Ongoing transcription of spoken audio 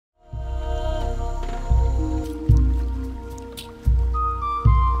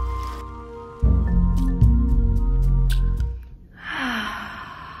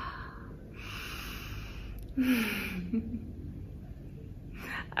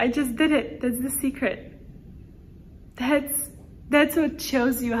I just did it. That's the secret. That's what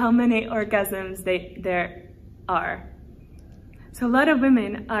shows you how many orgasms there are. So a lot of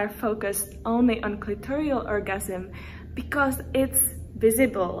women are focused only on clitoral orgasm because it's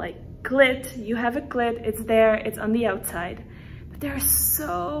visible, like clit, you have a clit, it's there, it's on the outside. But there's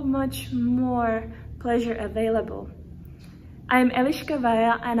so much more pleasure available. I'm Eliška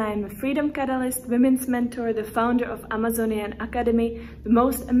Vaja and I'm a freedom catalyst, women's mentor, the founder of Amazonian Academy, the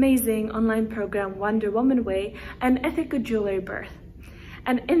most amazing online program Wonder Woman Way, and Ethical Jewelry Birth.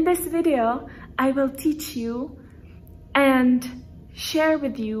 And in this video, I will teach you and share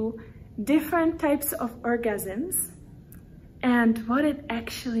with you different types of orgasms and what it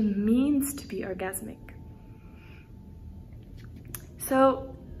actually means to be orgasmic.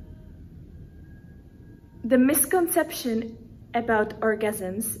 So, the misconception about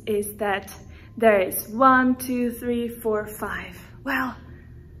orgasms is that there is 1, 2, 3, 4, 5. Well,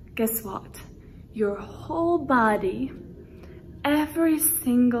 guess what? Your whole body, every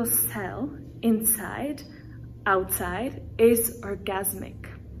single cell inside, outside, is orgasmic.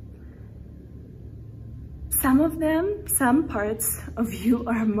 Some parts of you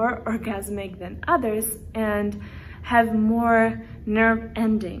are more orgasmic than others and have more nerve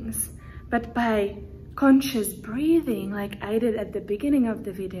endings. But by conscious breathing, like I did at the beginning of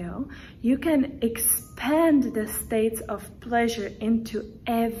the video, you can expand the states of pleasure into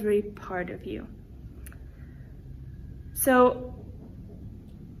every part of you. So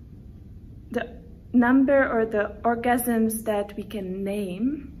the number or the orgasms that we can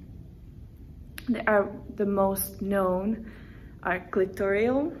name, that are the most known, are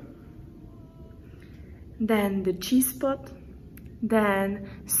clitoral, then the G-spot, then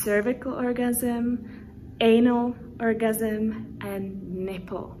cervical orgasm, anal orgasm, and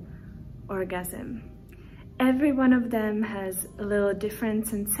nipple orgasm. Every one of them has a little different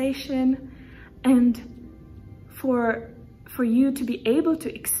sensation, and for you to be able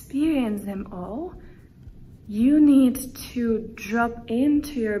to experience them all, you need to drop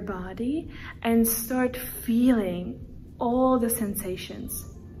into your body and start feeling all the sensations.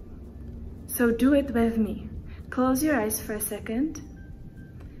 So do it with me. Close your eyes for a second.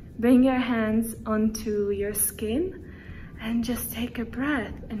 Bring your hands onto your skin and just take a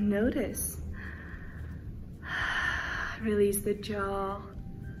breath and notice. Release the jaw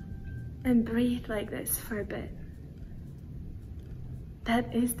and breathe like this for a bit.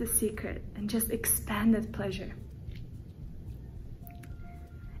 That is the secret, and just expand that pleasure.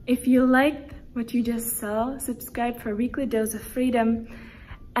 If you liked what you just saw, subscribe for a weekly dose of freedom.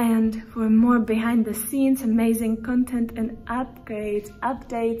 And for more behind the scenes, amazing content and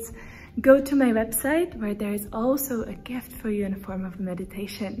updates, go to my website where there is also a gift for you in the form of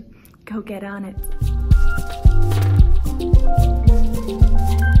meditation. Go get on it.